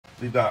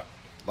We've got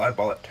live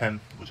ball at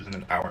 10, which is in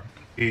an hour.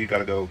 We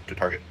gotta go to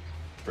Target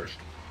first.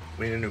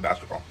 We need a new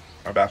basketball.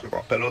 Our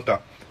basketball. Pelota.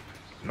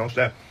 No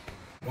sé.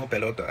 No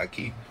pelota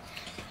aquí.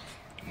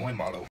 Muy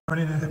malo.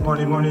 Morning.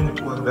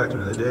 Welcome back to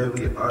another day.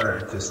 We are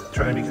just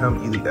trying to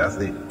become elite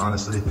athlete.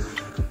 Honestly,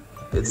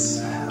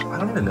 I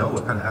don't even know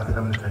what kind of athlete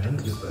I'm gonna turn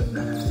into, but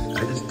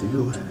I just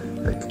do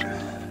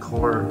like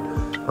core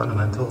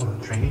fundamental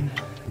training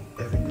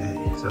every day.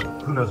 So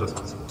who knows what's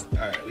possible.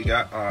 All right, we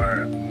got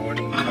our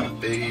morning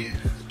coffee.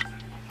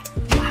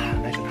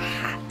 Nice and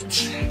hot.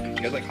 You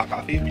guys like hot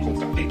coffee?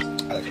 Cold coffee?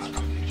 I like hot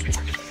coffee.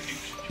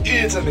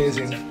 It's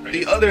amazing.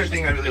 The other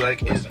thing I really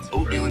like is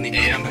oatmeal in the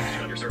AM.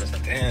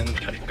 And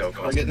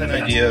we're getting an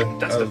idea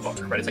of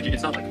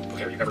It's not like,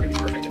 okay, you're never going to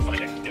be perfect at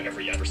finding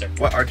every adversary.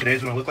 what our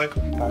today's gonna look like.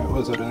 All right,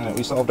 what's up, internet?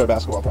 We solved our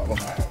basketball problem.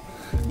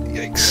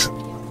 Yikes.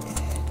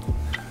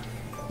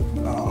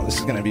 Oh, this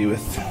is gonna be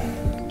with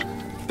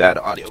bad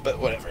audio, but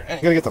whatever. And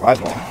I gotta get the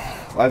live ball.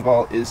 Live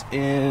ball is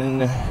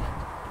in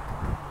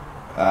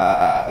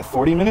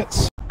 40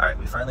 minutes. All right,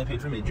 we finally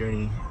paid for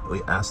Midjourney.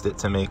 We asked it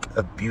to make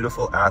a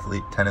beautiful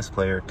athlete tennis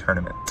player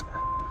tournament.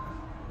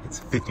 It's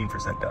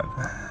 15% done.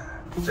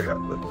 Check it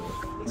out.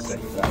 Look.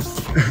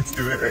 Let's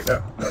do it right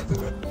now.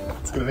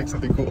 It's gonna make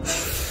something cool.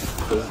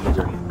 So this is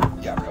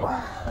Midjourney. Yeah, bro.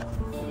 I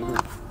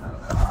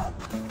don't know.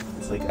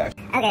 It's like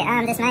actually.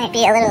 Okay, this might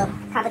be a little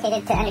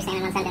complicated to understand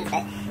in one sentence,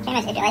 but pretty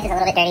much if your life is a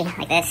little bit dirty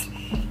like this,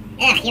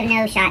 you have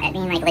no shot at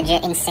being like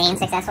legit insane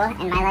successful,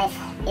 and my life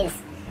is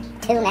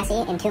too messy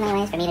in too many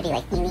ways for me to be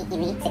like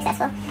elite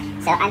successful.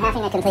 So I'm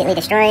having to completely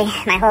destroy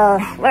my whole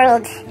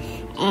world,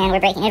 and we're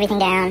breaking everything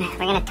down.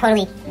 We're gonna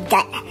totally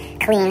gut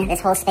clean this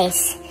whole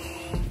space.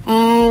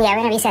 And yeah,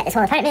 we're gonna reset this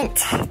whole apartment.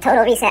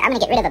 Total reset. I'm gonna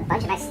get rid of a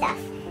bunch of my stuff,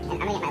 and I'm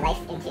gonna get my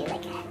life into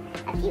like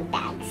a few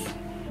bags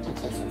and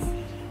cases.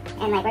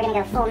 And like we're gonna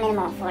go full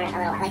minimal for a little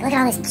while. Like look at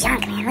all this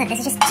junk, man. Look, this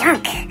is just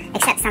junk.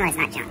 Except some of it's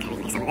not junk. I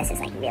mean, like some of this is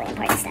like really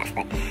important stuff,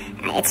 but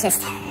it's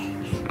just I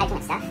have too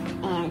much stuff,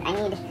 and I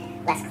need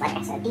less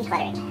clutter. So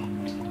decluttering.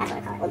 That's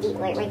what we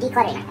call it. We're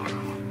decluttering right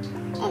now.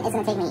 And it's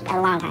gonna take me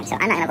a long time, so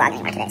I'm not gonna vlog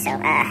anymore today. So,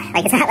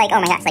 like, it's not like, oh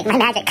my gosh, like, my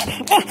magic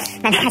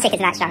is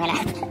not strong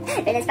enough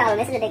for this problem.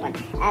 This is a big one.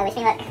 Wish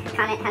me luck.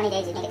 Comment how many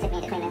days you think it took me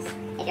to clean this,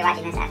 if you're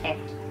watching this after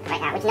right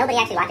now, which nobody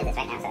actually watches this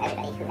right now, so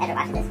everybody who ever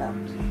watches this will,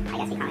 I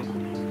guess, be commenting.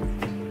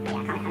 But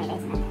yeah, comment how many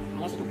days, and then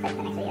I guess you can click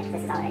the next video, because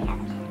this has already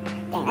happened.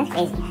 Dang, that's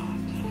crazy.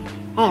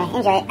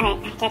 Anyway, enjoy it. Alright,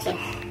 catch you.